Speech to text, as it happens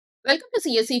Welcome to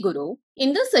CSEGURU.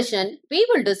 In this session, we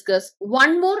will discuss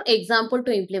one more example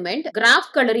to implement graph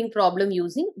coloring problem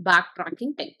using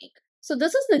backtracking technique. So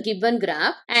this is the given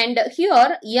graph and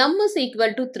here m is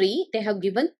equal to 3. They have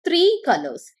given 3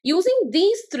 colors. Using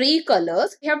these 3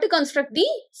 colors, we have to construct the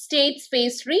state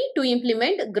space tree to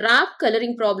implement graph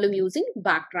coloring problem using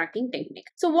backtracking technique.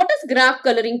 So what is graph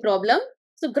coloring problem?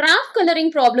 So graph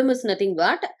coloring problem is nothing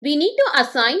but we need to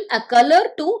assign a color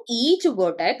to each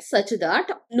vertex such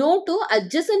that no two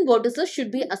adjacent vertices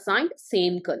should be assigned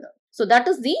same color. So that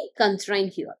is the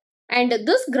constraint here. And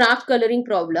this graph coloring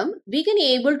problem we can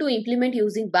able to implement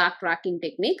using backtracking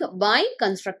technique by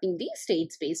constructing the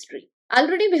state space tree.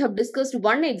 Already we have discussed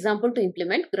one example to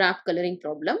implement graph coloring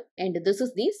problem and this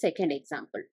is the second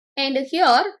example. And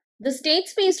here the state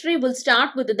space tree will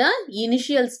start with the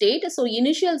initial state. So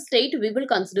initial state we will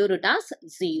consider it as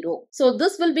 0. So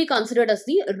this will be considered as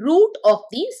the root of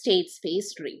the state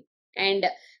space tree. And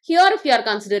here if you are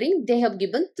considering they have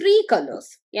given 3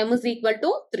 colors. M is equal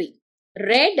to 3.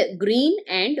 Red, green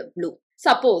and blue.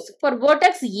 Suppose for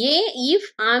vertex A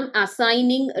if I am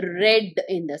assigning red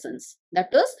in the sense. That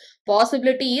is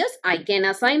possibility is I can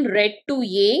assign red to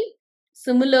A.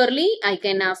 Similarly I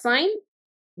can assign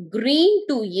green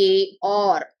to A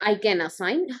or I can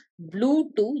assign blue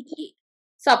to A.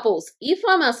 Suppose if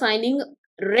I am assigning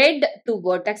red to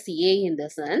vertex A in the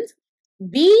sense,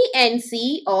 B and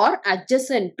C are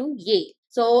adjacent to A.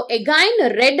 So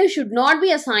again red should not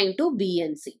be assigned to B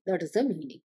and C. That is the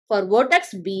meaning. For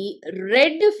vertex B,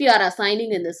 red if you are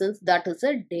assigning in the sense that is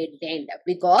a dead end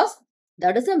because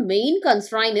that is a main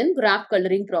constraint in graph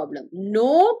coloring problem.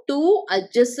 No two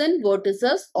adjacent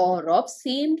vertices are of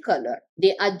same color.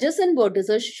 The adjacent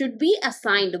vertices should be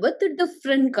assigned with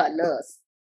different colors.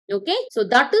 Okay, so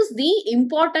that is the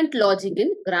important logic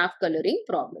in graph coloring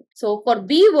problem. So for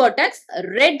B vertex,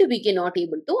 red we cannot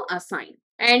able to assign.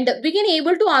 And we can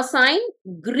able to assign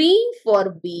green for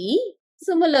B.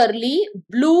 Similarly,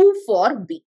 blue for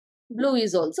B. Blue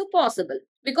is also possible.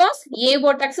 Because A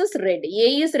vertex is red.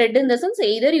 A is red in the sense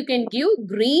either you can give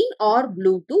green or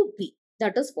blue to B.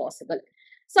 That is possible.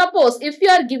 Suppose if you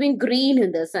are giving green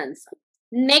in the sense,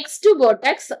 next to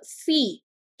vertex C,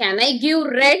 can I give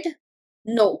red?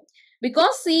 No.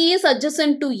 Because C is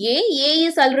adjacent to A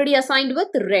is already assigned with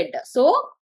red. So,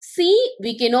 C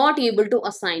we cannot able to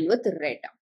assign with red.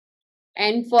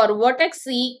 And for vertex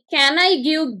C, can I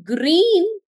give green?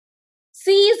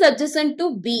 C is adjacent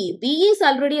to B. B is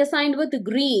already assigned with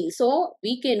green. So,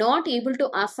 we cannot able to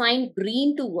assign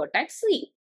green to vertex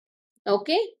C.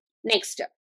 Okay. Next,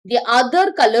 the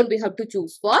other color we have to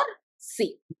choose for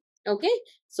C. Okay.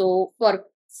 So, for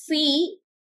C,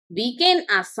 we can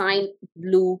assign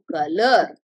blue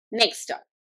color. Next,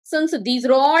 since these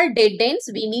are all dead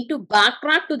ends, we need to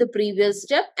backtrack to the previous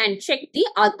step and check the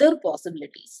other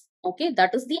possibilities. Okay.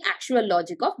 That is the actual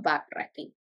logic of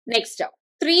backtracking. Next,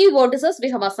 3 vertices we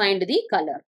have assigned the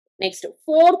color. Next,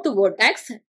 4th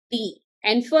vertex D.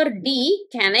 And for D,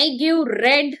 can I give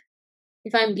red?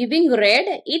 If I am giving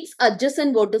red, its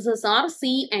adjacent vertices are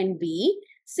C and B.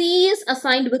 C is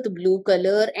assigned with blue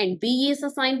color and B is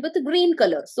assigned with green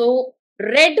color. So,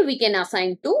 red we can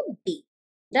assign to D.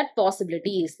 That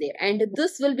possibility is there. And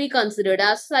this will be considered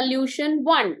as solution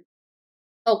 1.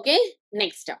 Okay.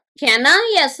 Next up. Can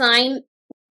I assign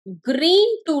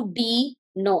green to D?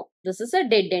 No, this is a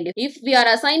dead end. If we are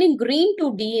assigning green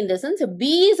to D in the sense,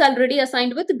 B is already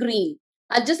assigned with green.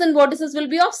 Adjacent vertices will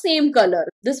be of same color.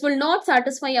 This will not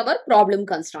satisfy our problem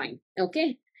constraint.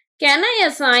 Okay. Can I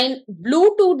assign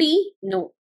blue to D?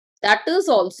 No. That is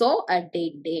also a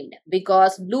dead end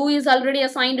because blue is already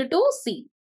assigned to C.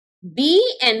 B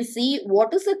and C,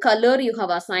 what is the color you have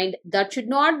assigned? That should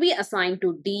not be assigned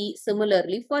to D.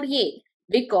 Similarly for A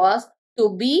because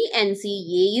to B and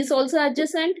C, A is also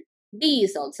adjacent. D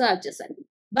is also adjacent.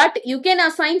 But you can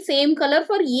assign same color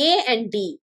for A and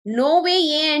D. No way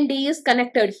A and D is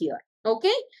connected here.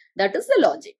 Okay. That is the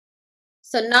logic.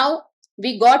 So now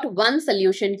we got one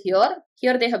solution here.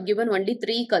 Here they have given only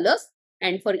 3 colors.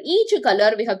 And for each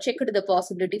color we have checked the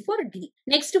possibility for D.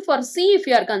 Next for C if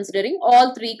you are considering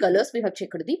all 3 colors we have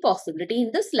checked the possibility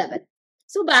in this level.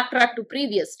 So backtrack to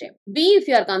previous step. B if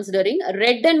you are considering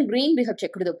red and green we have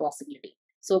checked the possibility.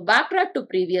 So backtrack to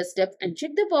previous step and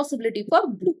check the possibility for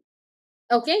blue.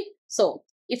 Okay. So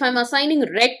if I am assigning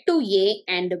red to A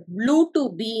and blue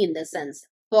to B in the sense,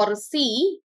 for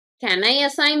C, can I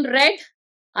assign red?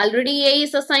 Already A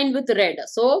is assigned with red.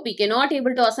 So we cannot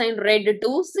able to assign red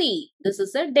to C. This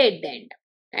is a dead end.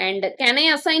 And can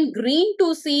I assign green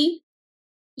to C?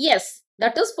 Yes,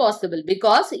 that is possible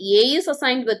because A is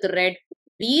assigned with red,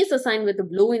 B is assigned with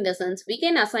blue in the sense we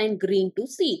can assign green to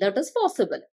C. That is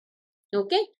possible.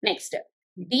 Okay, next.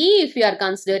 D, if you are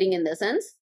considering in the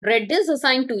sense, red is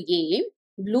assigned to A,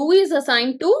 blue is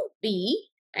assigned to B,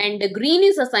 and green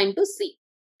is assigned to C.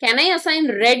 Can I assign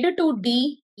red to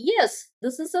D? Yes,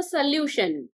 this is a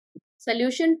solution.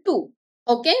 Solution 2.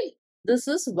 Okay, this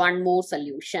is one more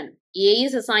solution. A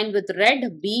is assigned with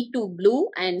red, B to blue,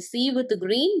 and C with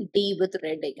green, D with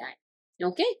red again.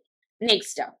 Okay,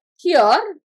 next up. Here,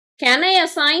 can I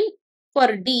assign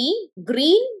for D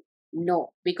green? No,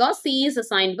 because C is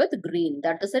assigned with green.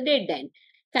 That is a dead end.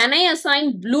 Can I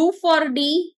assign blue for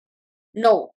D?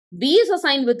 No. B is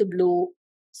assigned with blue.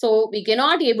 So, we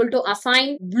cannot able to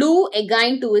assign blue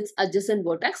again to its adjacent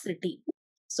vertex D.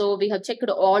 So, we have checked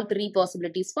all three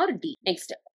possibilities for D.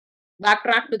 Next,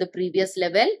 backtrack to the previous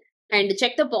level and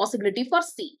check the possibility for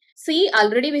C. C,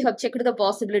 already we have checked the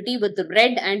possibility with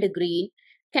red and green.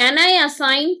 Can I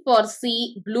assign for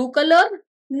C blue color?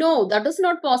 No, that is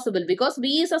not possible because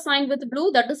B is assigned with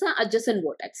blue. That is an adjacent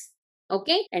vertex.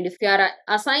 Okay. And if you are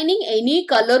assigning any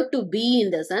color to B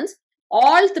in the sense,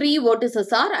 all three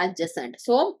vertices are adjacent.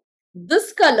 So,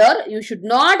 this color you should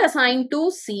not assign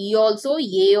to C also,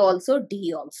 A also,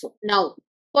 D also. Now,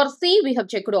 for C, we have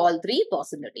checked all three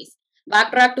possibilities.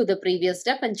 Backtrack to the previous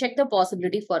step and check the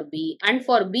possibility for B. And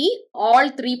for B, all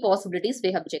three possibilities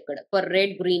we have checked for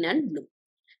red, green and blue.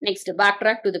 Next,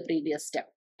 backtrack to the previous step.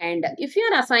 And if you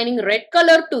are assigning red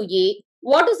color to A,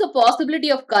 what is the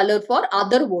possibility of color for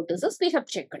other vertices we have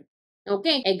checked?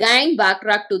 Okay, again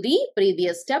backtrack to the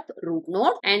previous step, root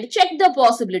node, and check the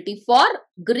possibility for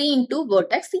green to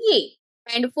vertex A.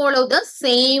 And follow the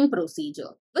same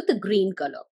procedure with the green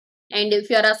color. And if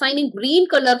you are assigning green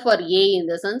color for A in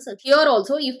the sense, here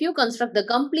also if you construct the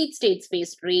complete state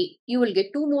space tree, you will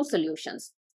get two more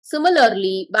solutions.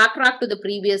 Similarly, backtrack to the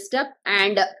previous step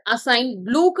and assign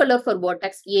blue color for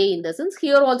vertex A in the sense,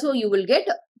 here also you will get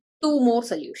two more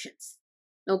solutions.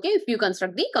 Okay, if you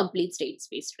construct the complete state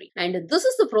space tree. And this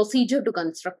is the procedure to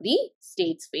construct the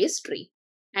state space tree.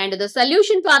 And the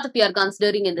solution path if you are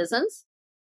considering in the sense,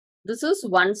 this is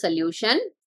one solution.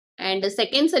 And the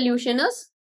second solution is,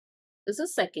 this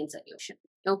is second solution.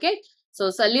 Okay,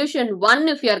 so solution 1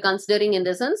 if you are considering in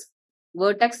the sense,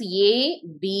 vertex A,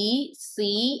 B,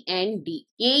 C and D.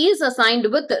 A is assigned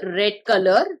with red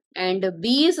color and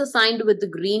B is assigned with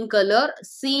green color,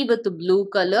 C with blue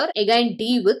color, again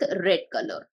D with red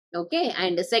color. Okay,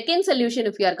 and the second solution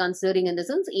if you are considering in the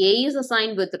sense, A is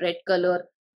assigned with red color,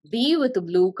 B with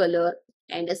blue color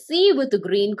and C with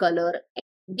green color,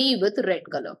 D with red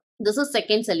color. This is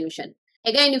second solution.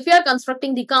 Again, if you are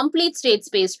constructing the complete state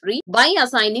space tree by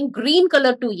assigning green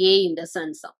color to A in the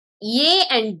sense, A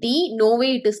and D, no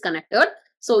way it is connected.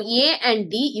 So, A and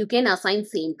D, you can assign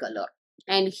same color.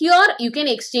 And here, you can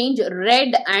exchange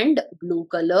red and blue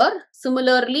color.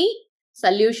 Similarly,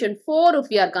 solution 4,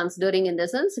 if you are considering in the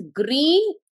sense, green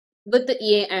with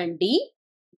A and D,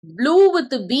 blue with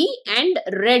B and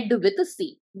red with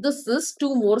C. This is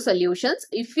two more solutions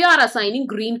if you are assigning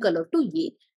green color to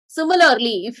A.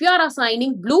 Similarly, if you are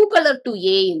assigning blue color to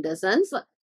A in the sense,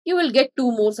 you will get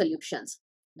two more solutions.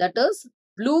 That is,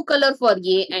 blue color for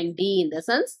A and D in the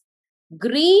sense,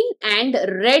 green and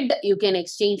red you can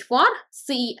exchange for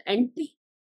C and D.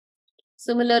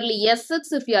 Similarly, S6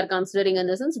 if you are considering in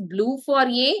the sense, blue for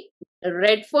A,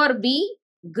 red for B,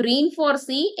 green for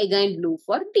C, again blue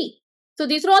for D. So,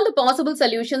 these are all the possible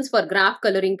solutions for graph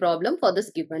coloring problem for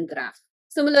this given graph.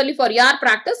 Similarly, for your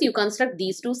practice, you construct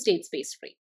these two state space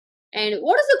tree. And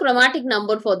what is the chromatic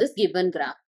number for this given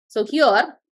graph? So,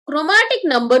 here, chromatic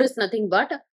number is nothing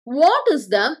but what is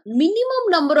the minimum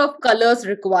number of colors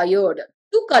required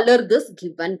to color this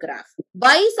given graph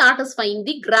by satisfying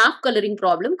the graph coloring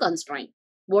problem constraint.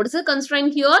 What is the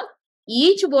constraint here?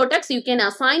 Each vertex you can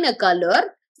assign a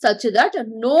color such that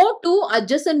no two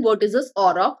adjacent vertices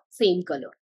are of same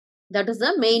color. That is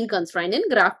the main constraint in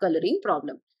graph coloring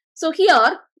problem. So,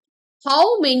 here,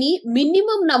 how many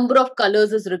minimum number of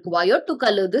colors is required to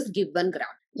color this given graph?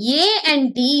 A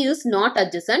and D is not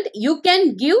adjacent. You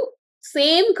can give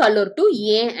same color to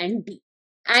A and D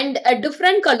and a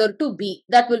different color to B.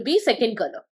 That will be second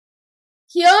color.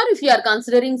 Here, if you are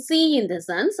considering C in the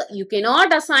sense, you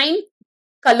cannot assign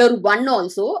color 1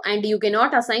 also and you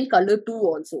cannot assign color 2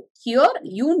 also. Here,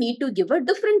 you need to give a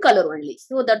different color only.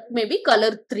 So, that may be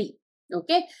color 3.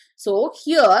 Okay. So,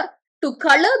 here, to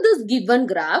color this given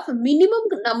graph, minimum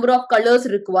number of colors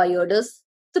required is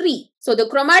 3. So, the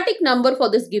chromatic number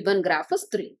for this given graph is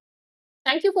 3.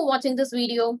 Thank you for watching this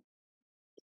video.